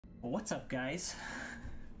What's up, guys?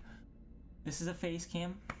 This is a face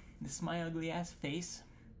cam. This is my ugly ass face.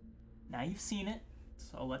 Now you've seen it,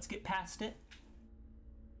 so let's get past it.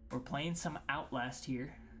 We're playing some Outlast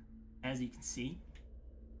here, as you can see.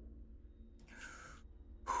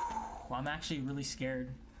 I'm actually really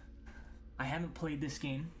scared. I haven't played this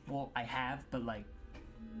game. Well, I have, but like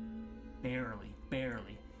barely.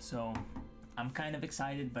 So I'm kind of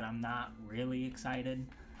excited, but I'm not really excited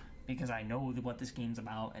because I know what this game's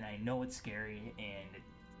about and I know it's scary and it's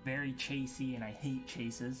very chasey and I hate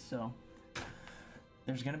chases. So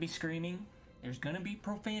there's gonna be screaming, there's gonna be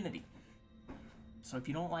profanity. So if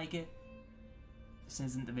you don't like it, this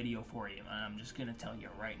isn't the video for you. I'm just gonna tell you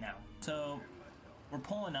right now. So we're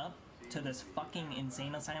pulling up to this fucking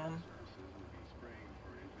insane asylum.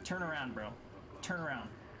 Turn around, bro. Turn around.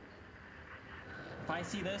 If I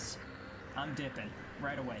see this, I'm dipping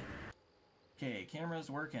right away. Okay,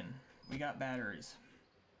 camera's working. We got batteries.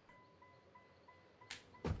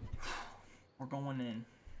 We're going in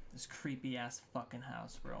this creepy ass fucking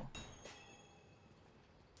house, bro.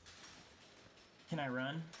 Can I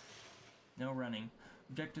run? No running.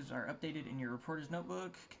 Objectives are updated in your reporter's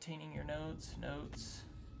notebook containing your notes,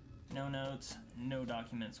 no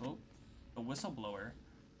documents. Oh, a whistleblower.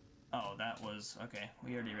 Oh, that was, okay,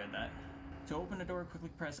 we already read that. To open a door, quickly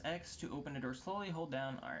press X. To open a door slowly, hold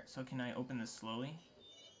down. Alright, so can I open this slowly?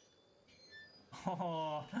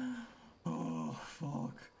 Oh,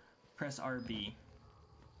 fuck. Press RB.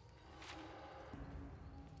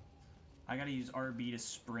 I gotta use RB to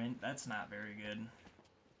sprint. That's not very good.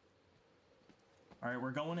 Alright,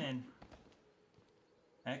 we're going in.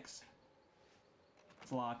 X.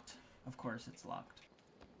 It's locked. Of course it's locked.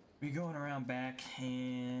 We going around back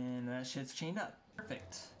and that shit's chained up.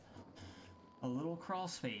 Perfect. A little crawl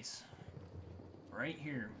space. Right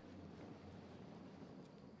here.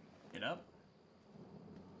 Get up.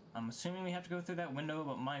 I'm assuming we have to go through that window,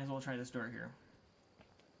 but might as well try this door here.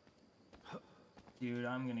 Dude,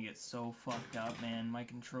 I'm gonna get so fucked up, man. My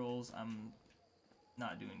controls, I'm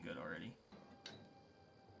not doing good already.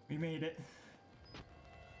 We made it.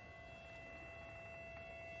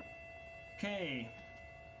 Okay.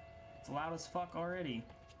 It's loud as fuck already.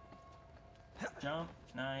 Jump.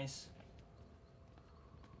 Nice.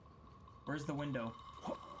 Where's the window?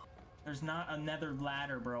 There's not another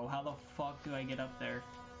ladder, bro. How the fuck do I get up there?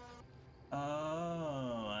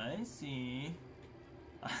 Oh, I see.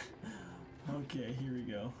 Okay, here we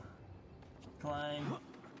go. Climb.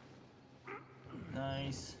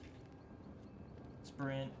 Nice.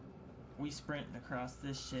 Sprint. We sprint across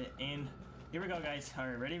this shit. And here we go, guys.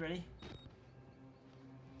 Alright, ready?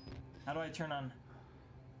 How do I turn on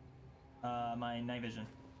my night vision?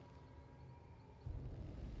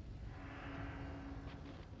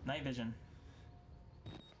 Night vision.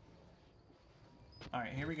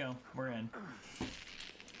 Alright, here we go. We're in.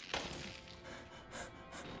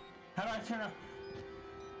 How do I turn on?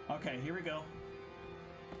 Okay, here we go.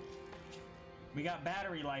 We got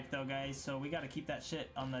battery life though, guys, so we gotta keep that shit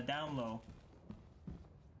on the down low.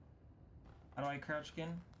 How do I crouch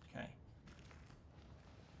again? Okay.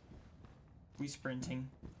 We sprinting.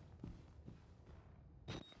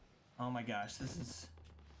 Oh my gosh, this is...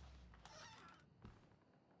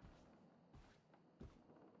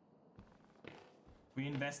 We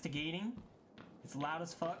investigating? It's loud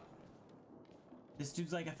as fuck. This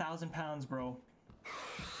dude's like 1,000 pounds, bro.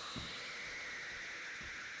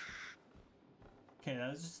 Okay, that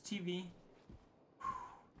was just TV.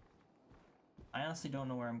 I honestly don't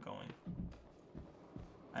know where I'm going.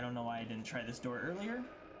 I don't know why I didn't try this door earlier.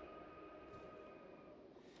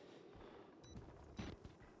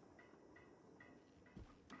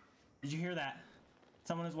 Did you hear that?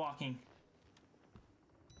 Someone is walking.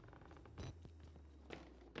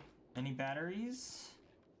 Any batteries?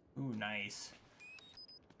 Ooh, nice.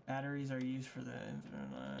 Batteries are used for the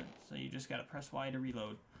infinite, so you just gotta press Y to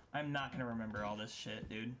reload. I'm not gonna remember all this shit,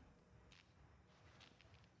 dude.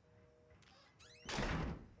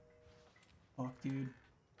 Fuck, dude.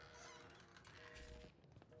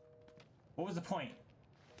 What was the point?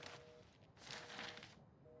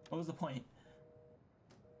 What was the point?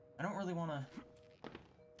 I don't really wanna...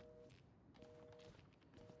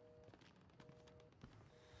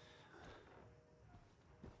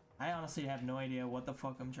 I honestly have no idea what the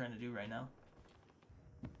fuck I'm trying to do right now.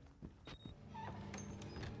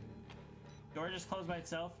 Door just closed by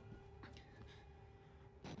itself.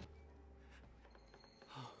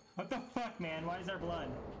 What the fuck, man? Why is there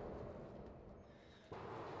blood?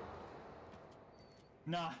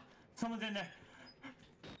 Nah, someone's in there.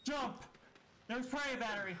 Jump! There's probably a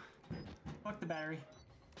battery. Fuck the battery.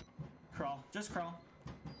 Crawl, just crawl.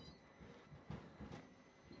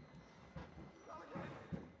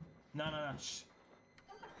 No, no, no. Shh.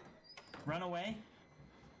 Run away?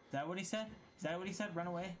 Is that what he said? Is that what he said? Run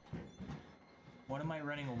away? What am I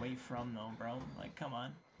running away from, though, bro? Like, come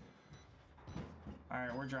on.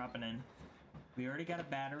 Alright, we're dropping in. We already got a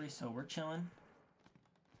battery, so we're chilling.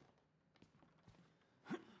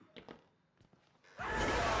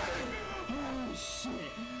 Oh, shit.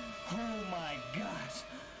 Oh, my gosh.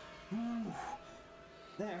 Ooh.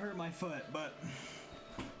 That hurt my foot, but...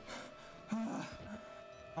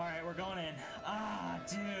 Alright, we're going in. Ah,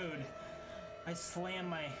 dude. I slammed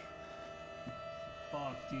my...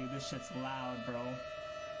 Fuck, dude. This shit's loud, bro.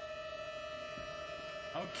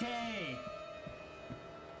 Okay.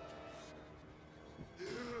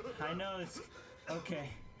 I know it's... Okay.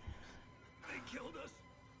 They killed us.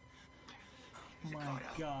 My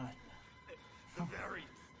God. The variants.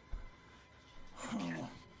 You can't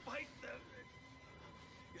fight them.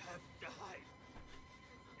 You have to hide.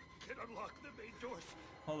 You can unlock the main doors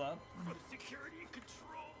Hold up. from security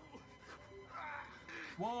control.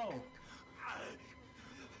 Whoa.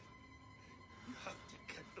 You have to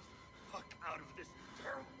get the fuck out of this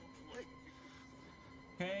terrible place.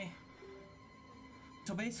 Okay.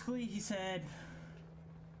 So basically, he said...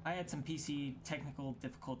 I had some PC technical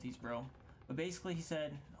difficulties, bro. But basically, he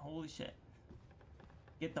said, holy shit.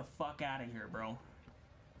 Get the fuck out of here, bro.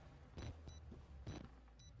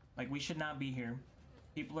 Like, we should not be here.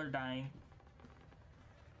 People are dying.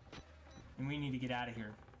 And we need to get out of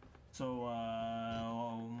here. So,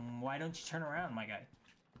 why don't you turn around, my guy?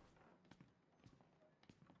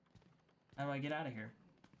 How do I get out of here?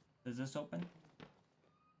 Does this open?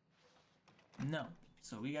 No.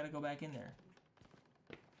 So we gotta go back in there.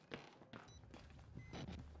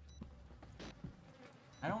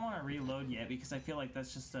 I don't want to reload yet because I feel like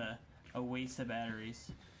that's just a waste of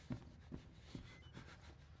batteries.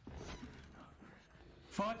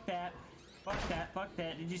 Fuck that. Fuck that. Fuck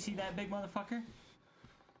that. Did you see that big motherfucker?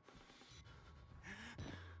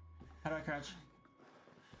 How do I crouch?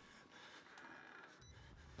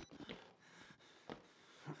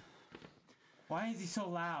 Why is he so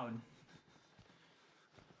loud?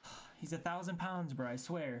 He's 1,000 pounds, bro, I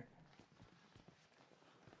swear.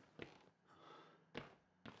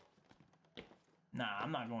 Nah,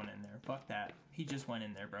 I'm not going in there. Fuck that. He just went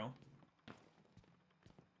in there, bro.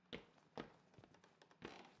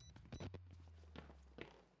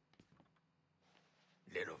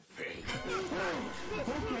 Little pig.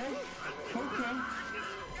 Okay. Okay.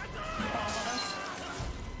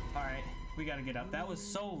 Alright, we gotta get up. That was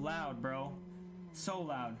so loud, bro. So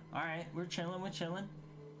loud. Alright, we're chilling, we're chilling.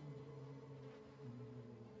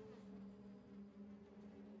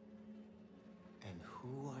 And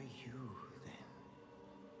who are you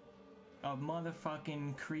then? A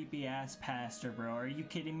motherfucking creepy ass pastor, bro. Are you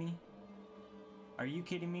kidding me? Are you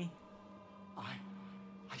kidding me? I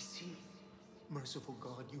see. Merciful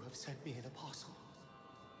God, you have sent me an apostle.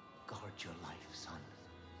 Guard your life, son.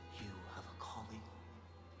 You have a calling.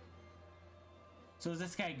 So is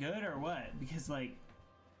this guy good or what? Because like,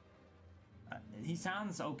 he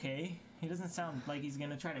sounds okay. He doesn't sound like he's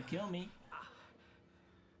gonna try to kill me.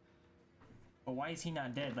 But why is he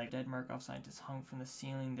not dead? Like, dead Murkoff scientist hung from the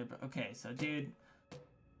ceiling. Okay, so dude,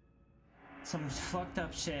 some fucked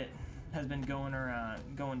up shit has been going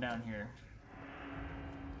down here.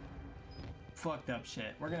 Fucked up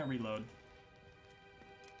shit. We're gonna reload.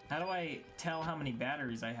 How do I tell how many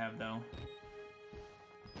batteries I have though?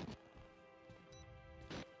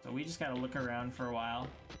 So we just gotta look around for a while.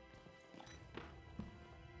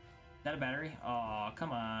 Is that a battery? Oh,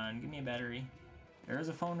 come on, give me a battery. There is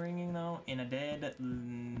a phone ringing though, in a dead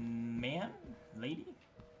man? Lady?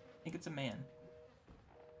 I think it's a man.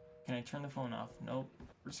 Can I turn the phone off? Nope.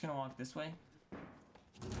 We're just gonna walk this way.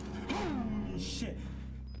 Shit.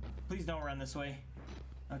 Please don't run this way.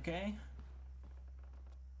 Okay.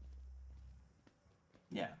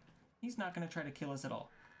 Yeah. He's not gonna try to kill us at all.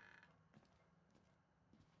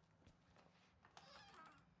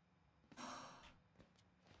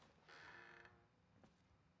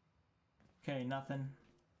 Okay, nothing.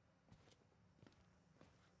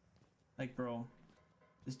 Like, bro,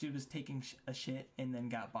 this dude was taking a shit and then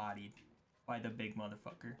got bodied by the big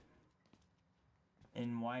motherfucker.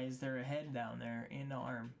 And why is there a head down there and an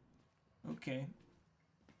arm? Okay.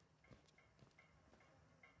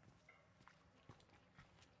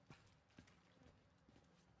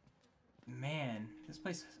 Man, this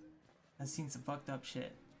place has seen some fucked up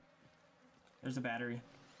shit. There's a battery.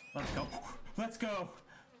 Let's go. Let's go!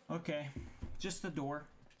 Okay. Just a door.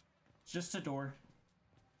 Just a door.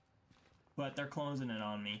 But they're closing it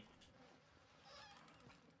on me.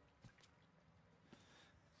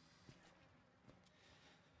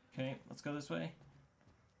 Okay, let's go this way.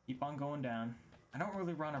 Keep on going down. I don't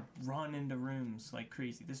really want to run into rooms like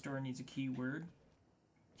crazy. This door needs a keyword.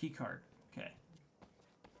 Key card. Okay.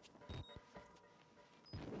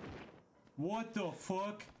 What the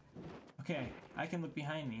fuck? Okay, I can look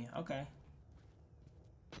behind me. Okay.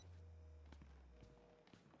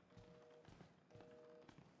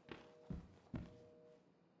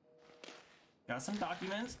 Got some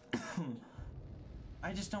documents.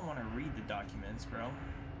 I just don't want to read the documents, bro.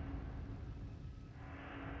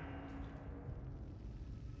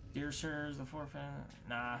 Dear sirs, the forfeit.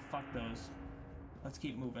 Nah, fuck those. Let's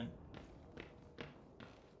keep moving.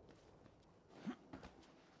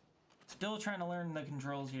 Still trying to learn the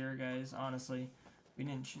controls here, guys. Honestly, we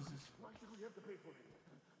didn't choose this. Why should we have to pay for it?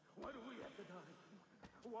 Why do we have to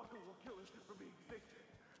die? Walker will kill us for being sick.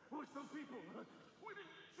 We're some people. We didn't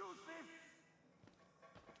choose this.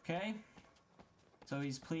 Okay. So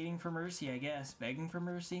he's pleading for mercy, I guess. Begging for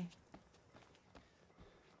mercy.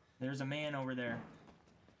 There's a man over there.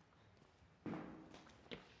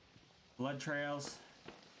 Blood trails.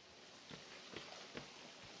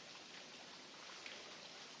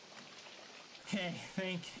 Okay,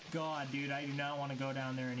 thank God, dude. I do not want to go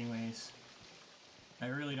down there anyways. I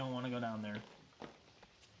really don't want to go down there.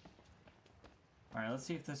 Alright, let's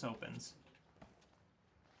see if this opens.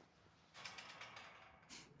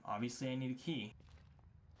 Obviously, I need a key.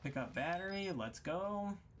 Pick up battery. Let's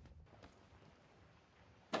go.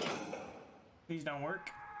 Please don't work.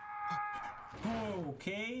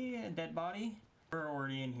 Okay, a dead body. We're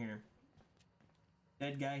already in here.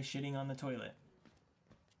 Dead guy shitting on the toilet.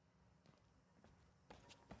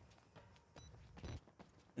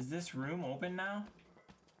 Is this room open now?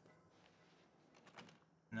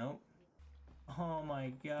 Nope. Oh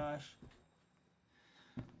my gosh.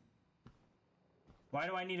 Why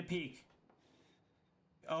do I need a peek?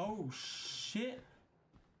 Oh shit.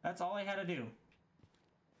 That's all I had to do.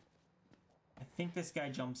 I think this guy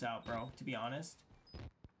jumps out, bro, to be honest.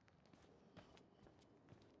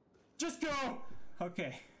 Just go!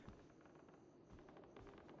 Okay.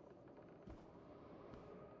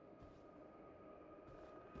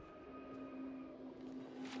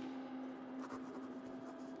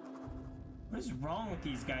 What is wrong with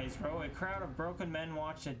these guys, bro? A crowd of broken men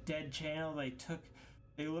watched a dead channel.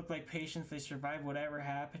 They look like patients. They survived whatever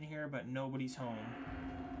happened here, but nobody's home.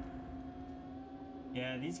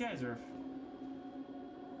 Yeah, these guys are...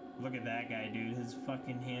 Look at that guy, dude. His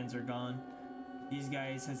fucking hands are gone. These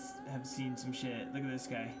guys have seen some shit. Look at this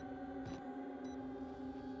guy.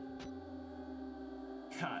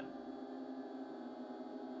 God.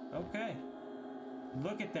 Okay.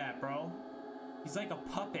 Look at that, bro. He's like a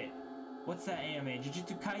puppet. What's that anime?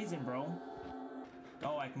 Jujutsu Kaisen, bro.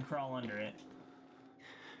 Oh, I can crawl under it.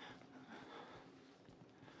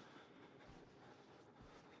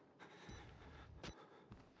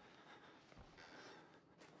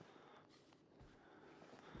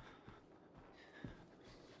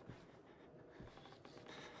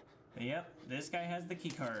 Yep, this guy has the key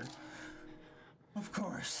card. Of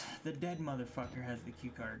course, the dead motherfucker has the key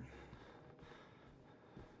card.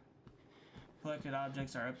 Collected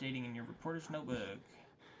objects are updating in your reporter's notebook.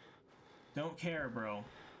 Don't care, bro.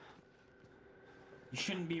 You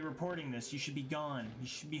shouldn't be reporting this. You should be gone. You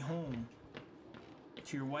should be home.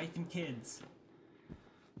 To your wife and kids.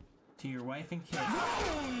 To your wife and kids.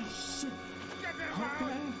 Holy shit!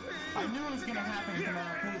 Okay. I knew it was gonna happen. Come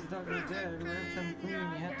on, please, the doctor's dead. Come clean. You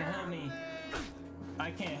have to help me.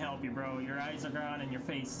 I can't help you, bro. Your eyes are gone and your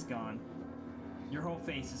face is gone. Your whole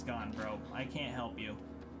face is gone, bro. I can't help you.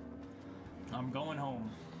 I'm going home.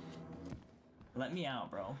 Let me out,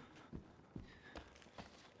 bro.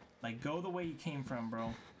 Like, go the way you came from,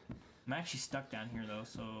 bro. I'm actually stuck down here, though,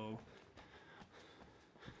 so...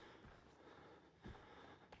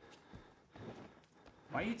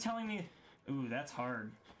 Why are you telling me... Ooh, that's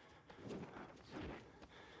hard.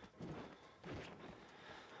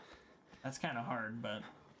 That's kind of hard, but...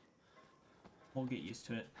 We'll get used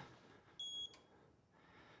to it.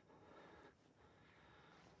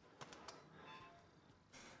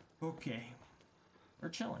 Okay. We're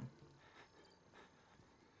chilling.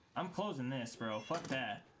 I'm closing this, bro. Fuck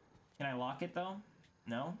that. Can I lock it, though?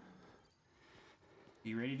 No?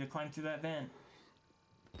 Be ready to climb through that vent.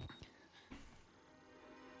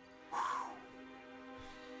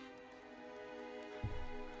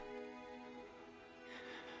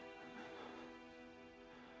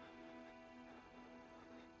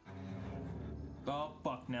 Oh,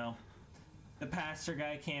 fuck no. The pastor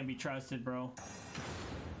guy can't be trusted, bro.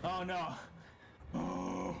 Oh, no.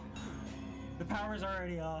 Oh. The power's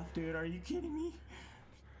already off, dude. Are you kidding me?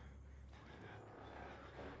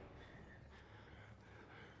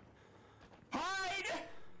 Hide!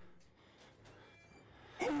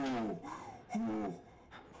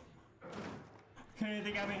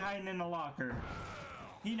 they got me hiding in the locker.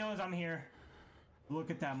 He knows I'm here. Look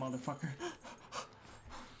at that motherfucker.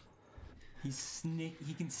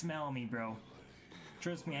 He can smell me, bro.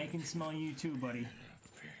 Trust me, I can smell you too, buddy.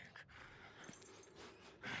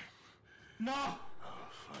 No!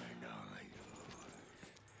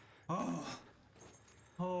 Oh.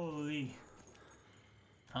 Holy.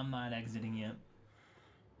 I'm not exiting yet.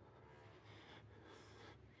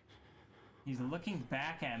 He's looking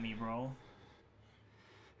back at me, bro.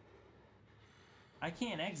 I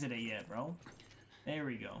can't exit it yet, bro. There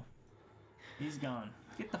we go. He's gone.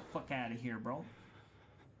 Get the fuck out of here, bro.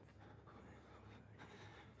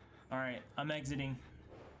 Alright, I'm exiting.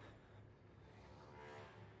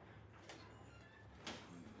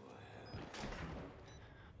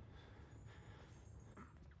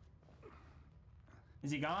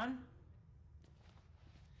 Is he gone?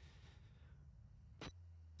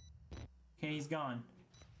 Okay, he's gone.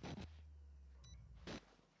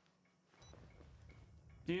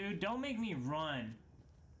 Dude, don't make me run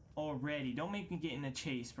already. Don't make me get in a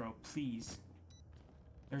chase, bro. Please.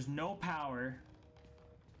 There's no power.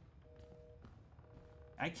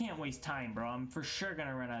 I can't waste time, bro. I'm for sure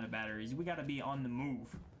gonna run out of batteries. We gotta be on the move.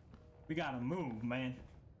 We gotta move, man.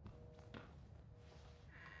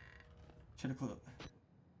 Should've closed.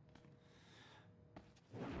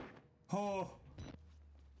 Oh.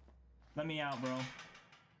 Let me out, bro.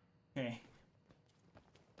 Okay.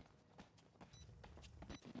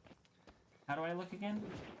 How do I look again?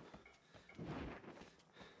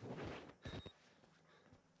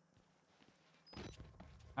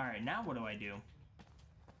 Alright, now what do I do?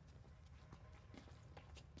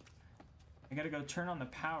 I gotta go turn on the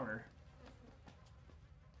power.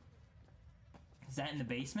 Is that in the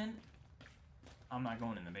basement? I'm not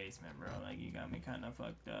going in the basement, bro. Like, you got me kind of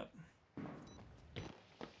fucked up.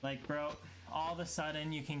 Like, bro, all of a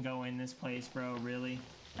sudden you can go in this place, bro. Really?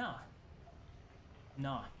 Nah.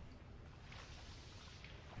 Nah.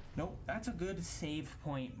 Nope, that's a good save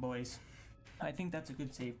point, boys. I think that's a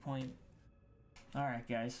good save point. Alright,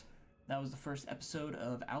 guys. That was the first episode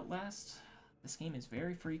of Outlast. This game is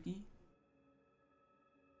very freaky.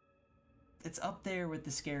 It's up there with the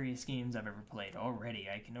scariest games I've ever played already.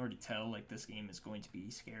 I can already tell, like, this game is going to be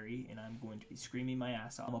scary, and I'm going to be screaming my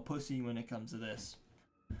ass off. I'm a pussy when it comes to this.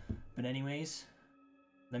 But anyways,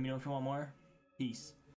 let me know if you want more. Peace.